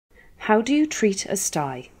How do you treat a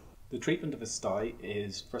stye? The treatment of a stye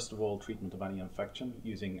is, first of all, treatment of any infection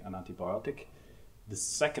using an antibiotic. The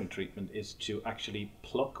second treatment is to actually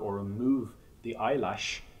pluck or remove the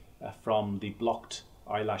eyelash from the blocked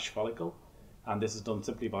eyelash follicle. And this is done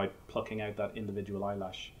simply by plucking out that individual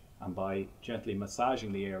eyelash and by gently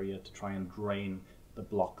massaging the area to try and drain the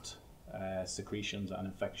blocked secretions and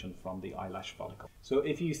infection from the eyelash follicle. So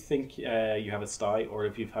if you think you have a stye, or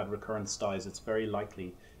if you've had recurrent styes, it's very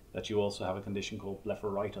likely that you also have a condition called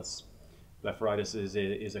blepharitis. Blepharitis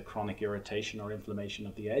is a chronic irritation or inflammation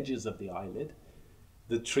of the edges of the eyelid.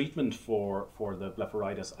 The treatment for the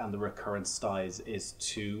blepharitis and the recurrent styes is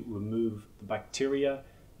to remove the bacteria,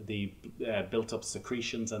 the built up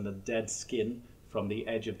secretions and the dead skin from the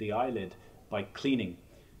edge of the eyelid by cleaning.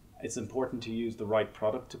 It's important to use the right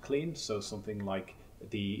product to clean, so something like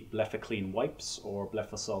the Blephaclean wipes or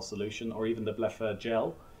Blephasol solution or even the Blepha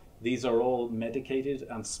gel. These are all medicated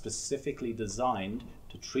and specifically designed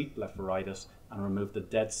to treat blepharitis and remove the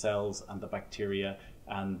dead cells and the bacteria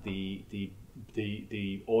and the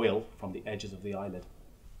oil from the edges of the eyelid.